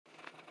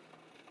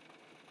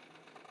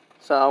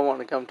So I want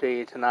to come to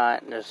you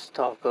tonight and just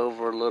talk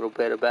over a little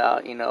bit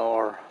about,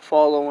 our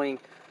following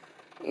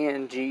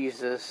in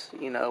Jesus.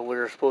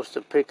 We're supposed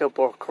to pick up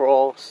our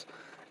cross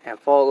and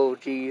follow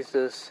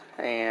Jesus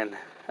and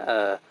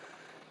let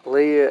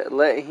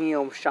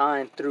Him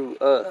shine through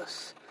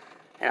us.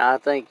 And I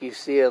think you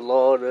see a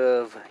lot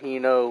of,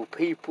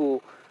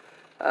 people,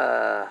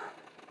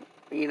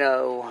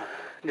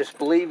 just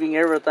believing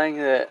everything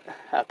that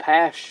a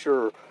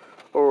pastor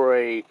or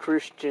a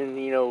Christian,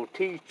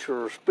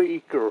 teacher or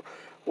speaker,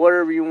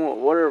 whatever you want,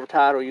 whatever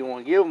title you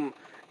want to give them,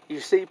 you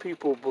see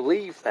people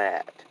believe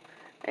that.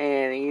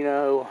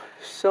 And,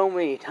 so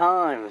many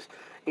times,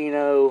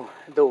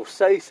 they'll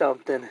say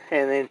something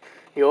and then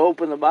you'll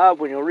open the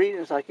Bible and you'll read it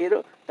and it's like,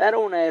 that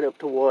don't add up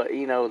to what,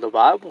 the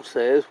Bible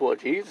says,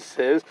 what Jesus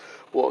says,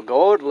 what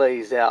God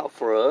lays out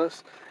for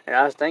us. And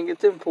I think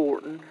it's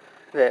important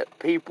that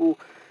people,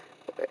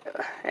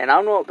 and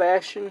I'm not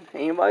bashing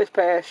anybody's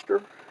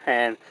pastor,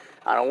 and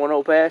I don't want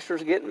no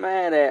pastors getting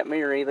mad at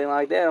me or anything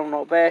like that. I'm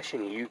not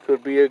bashing you. You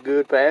could be a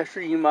good pastor.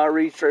 You might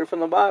read straight from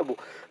the Bible.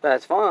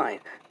 That's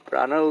fine. But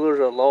I know there's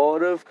a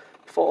lot of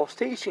false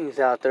teachings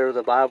out there.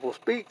 The Bible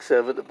speaks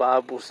of it. The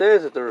Bible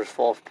says that there's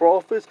false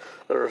prophets,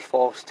 there's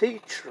false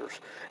teachers.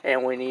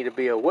 And we need to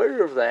be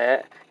aware of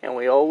that. And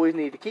we always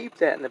need to keep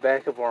that in the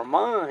back of our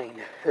mind,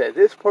 that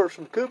this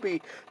person could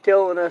be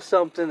telling us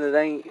something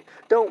that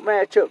don't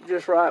match up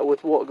just right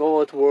with what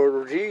God's Word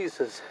or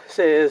Jesus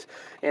says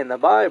in the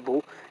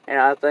Bible. And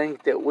I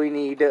think that we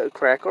need to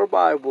crack our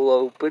Bible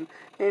open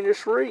and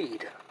just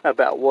read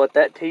about what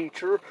that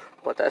teacher,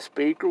 what that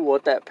speaker,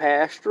 what that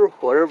pastor,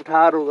 whatever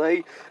title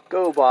they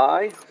go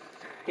by,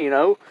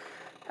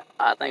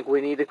 I think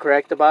we need to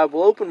crack the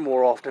Bible open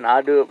more often.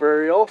 I do it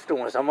very often.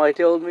 When somebody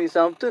tells me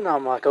something,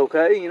 I'm like,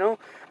 okay,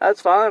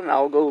 that's fine.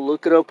 I'll go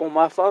look it up on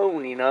my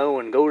phone,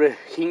 and go to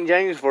King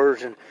James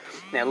Version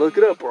and look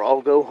it up. Or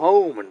I'll go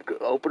home and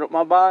open up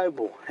my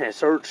Bible and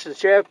search the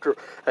chapter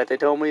that they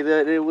told me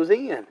that it was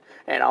in.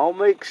 And I'll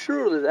make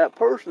sure that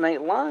person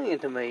ain't lying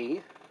to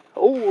me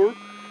or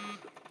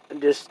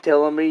just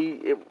telling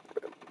me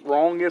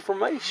wrong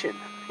information.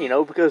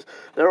 Because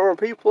there are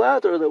people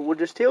out there that will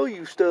just tell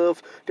you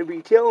stuff to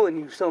be telling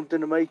you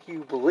something to make you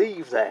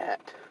believe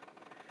that.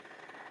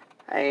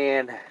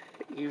 And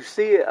you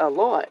see it a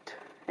lot.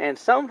 And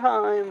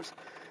sometimes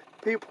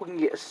people can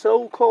get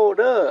so caught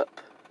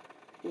up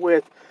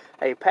with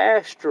a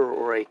pastor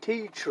or a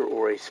teacher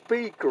or a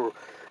speaker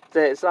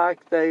that it's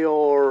like they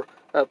are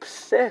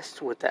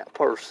obsessed with that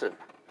person.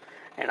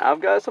 And I've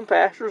got some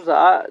pastors that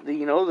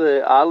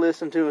I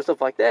listen to and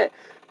stuff like that.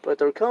 But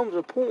there comes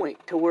a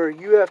point to where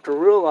you have to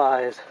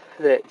realize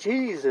that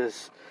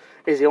Jesus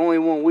is the only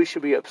one we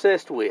should be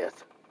obsessed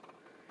with.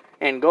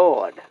 And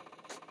God.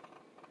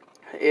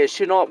 It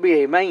should not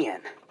be a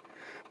man.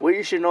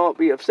 We should not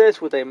be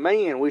obsessed with a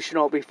man. We should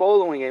not be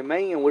following a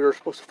man. We are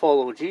supposed to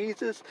follow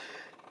Jesus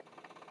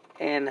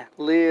and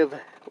live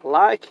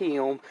like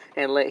Him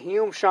and let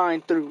Him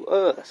shine through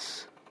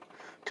us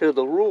to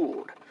the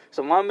world.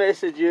 So my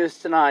message is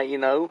tonight,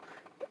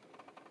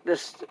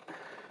 just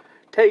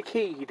take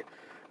heed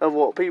of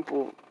what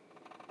people,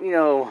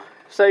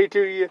 say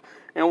to you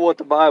and what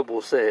the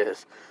Bible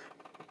says.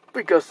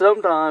 Because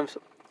sometimes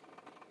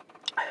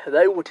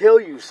they will tell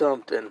you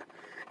something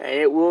and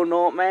it will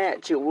not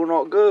match, it will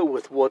not go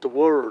with what the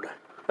Word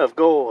of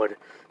God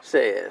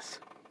says.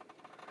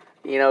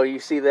 You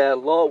see that a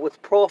lot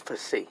with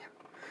prophecy.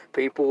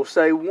 People will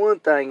say one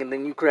thing and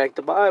then you crack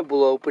the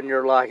Bible open,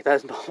 you're like,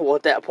 that's not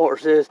what that part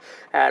says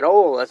at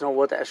all. That's not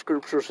what that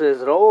scripture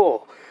says at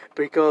all.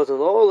 Because of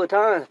all the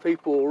times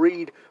people will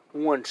read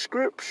one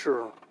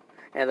scripture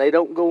and they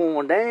don't go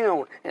on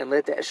down and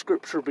let that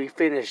scripture be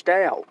finished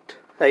out.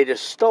 They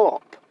just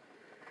stop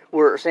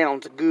where it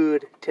sounds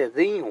good to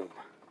them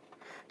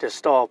to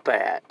stop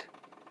at.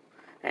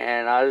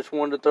 And I just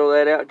wanted to throw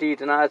that out to you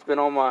tonight. It's been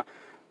on my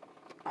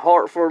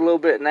heart for a little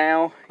bit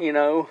now,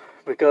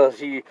 because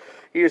you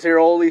just hear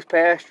all these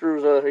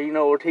pastors,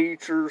 or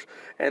teachers,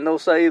 and they'll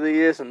say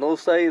this and they'll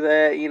say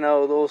that,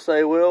 they'll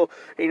say, well,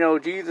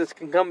 Jesus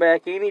can come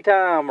back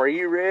anytime. Are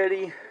you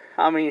ready?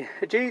 I mean,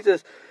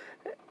 Jesus,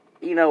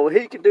 He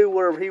can do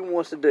whatever He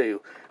wants to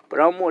do. But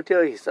I'm going to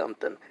tell you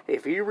something.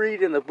 If you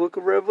read in the book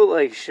of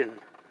Revelation,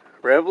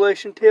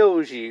 Revelation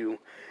tells you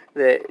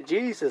that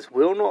Jesus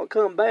will not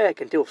come back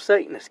until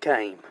Satan has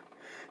came.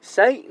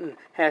 Satan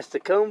has to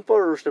come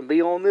first and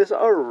be on this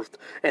earth,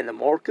 and the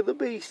mark of the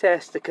beast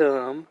has to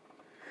come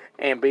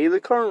and be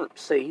the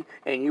currency,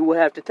 and you will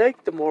have to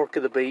take the mark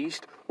of the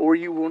beast, or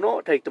you will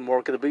not take the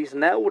mark of the beast,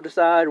 and that will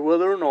decide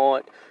whether or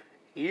not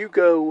you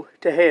go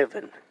to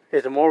heaven.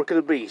 Is the mark of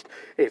the beast.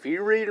 If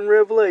you read in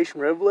Revelation,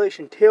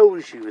 Revelation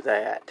tells you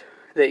that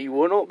you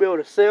will not be able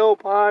to sell,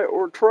 buy,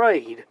 or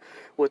trade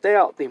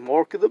without the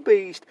mark of the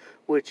beast,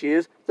 which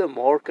is the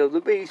mark of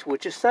the beast,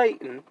 which is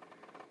Satan.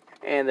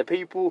 And the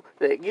people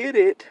that get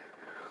it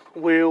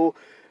will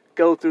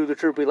go through the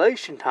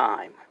tribulation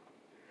time.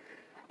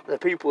 The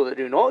people that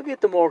do not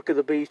get the mark of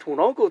the beast will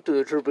not go through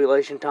the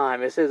tribulation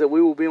time. It says that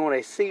we will be on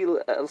a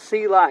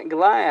sea like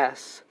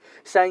glass,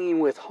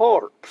 singing with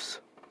harps.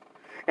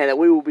 and that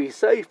we will be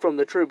safe from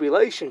the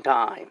tribulation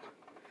time.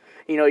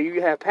 You know,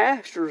 you have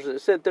pastors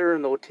that sit there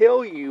and they'll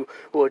tell you,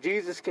 well,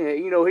 Jesus can,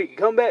 he can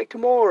come back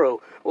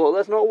tomorrow. Well,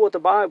 that's not what the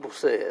Bible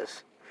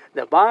says.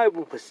 The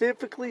Bible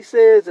specifically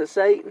says that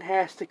Satan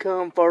has to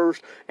come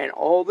first, and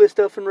all this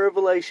stuff in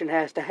Revelation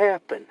has to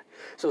happen.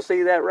 So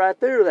see that right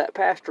there, that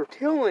pastor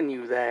telling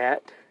you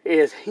that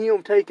is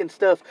him taking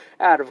stuff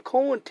out of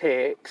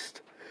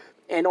context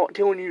and not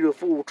telling you the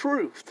full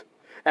truth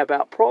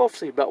about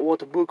prophecy, about what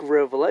the book of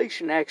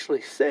Revelation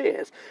actually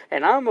says.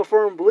 And I'm a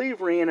firm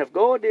believer in, if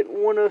God didn't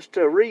want us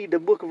to read the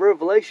book of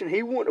Revelation,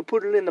 He wouldn't have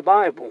put it in the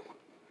Bible.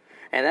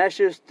 And that's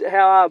just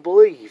how I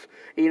believe.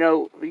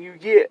 You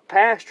get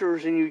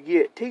pastors and you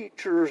get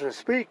teachers and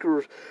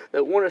speakers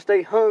that want to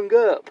stay hung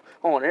up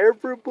on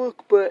every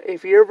book, but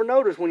if you ever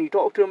notice, when you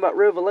talk to them about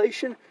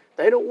Revelation,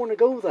 they don't want to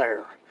go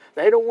there.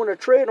 They don't want to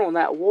tread on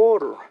that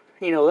water.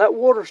 That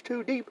water's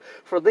too deep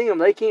for them.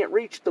 They can't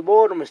reach the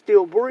bottom and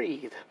still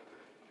breathe.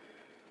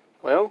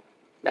 Well,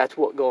 that's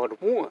what God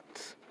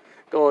wants.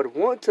 God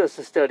wants us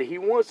to study. He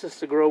wants us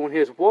to grow in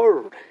His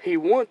Word. He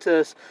wants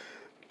us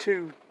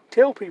to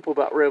tell people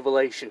about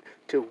Revelation,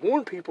 to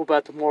warn people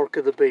about the mark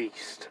of the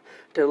beast,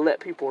 to let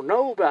people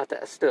know about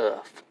that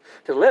stuff,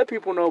 to let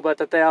people know about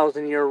the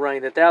 1,000-year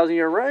reign. The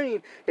 1,000-year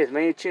reign is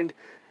mentioned,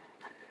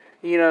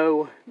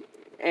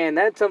 and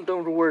that's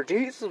something to where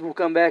Jesus will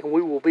come back and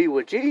we will be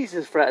with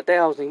Jesus for that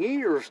 1,000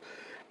 years,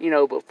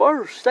 but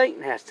first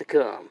Satan has to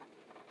come.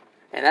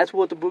 And that's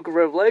what the book of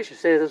Revelation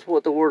says. That's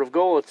what the Word of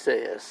God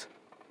says.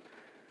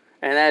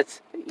 And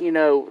that's,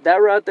 that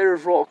right there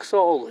is rock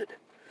solid.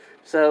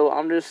 So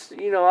I'm just, I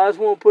just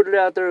want to put it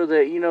out there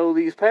that,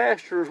 these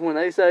pastors, when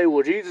they say,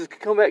 well, Jesus can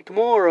come back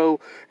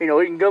tomorrow, He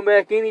can come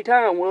back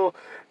anytime. Well,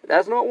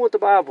 that's not what the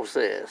Bible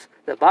says.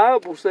 The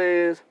Bible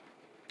says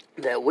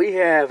that we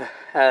have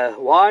a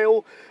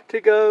while to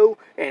go,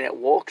 and it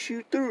walks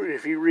you through it.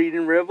 If you read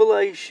in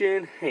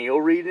Revelation, and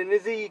you'll read in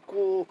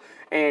Ezekiel,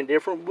 and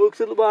different books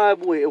of the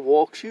Bible, it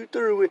walks you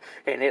through it,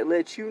 and it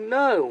lets you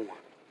know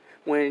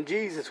when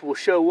Jesus will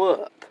show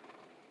up.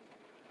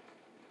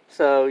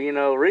 So,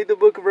 read the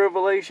book of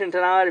Revelation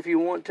tonight if you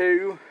want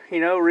to.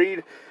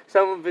 Read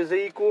some of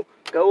Ezekiel,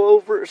 go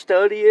over it,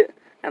 study it.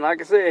 And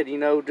like I said,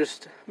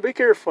 just be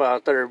careful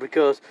out there,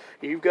 because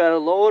you've got a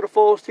lot of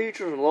false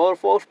teachers and a lot of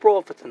false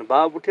prophets, and the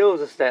Bible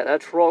tells us that.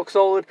 That's rock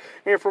solid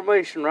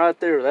information right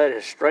there. That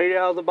is straight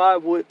out of the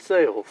Bible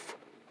itself.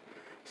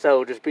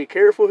 So just be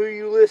careful who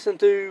you listen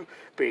to.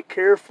 Be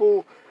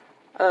careful,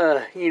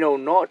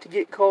 not to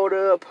get caught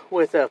up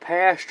with a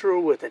pastor,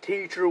 with a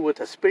teacher, with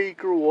a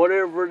speaker,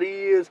 whatever it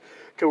is,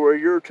 to where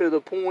you're to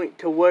the point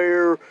to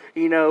where,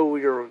 you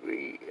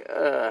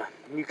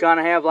kind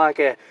of have like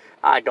a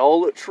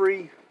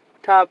idolatry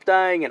type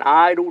thing, an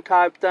idol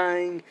type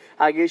thing,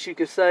 I guess you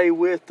could say,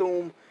 with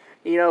them.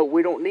 We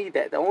don't need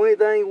that. The only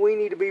thing we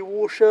need to be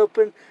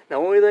worshiping, the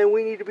only thing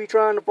we need to be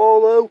trying to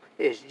follow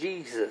is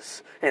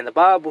Jesus. And the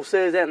Bible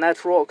says that, and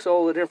that's rock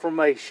solid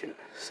information.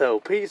 So,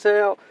 peace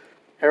out.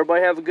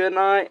 Everybody have a good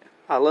night.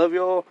 I love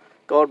y'all.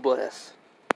 God bless.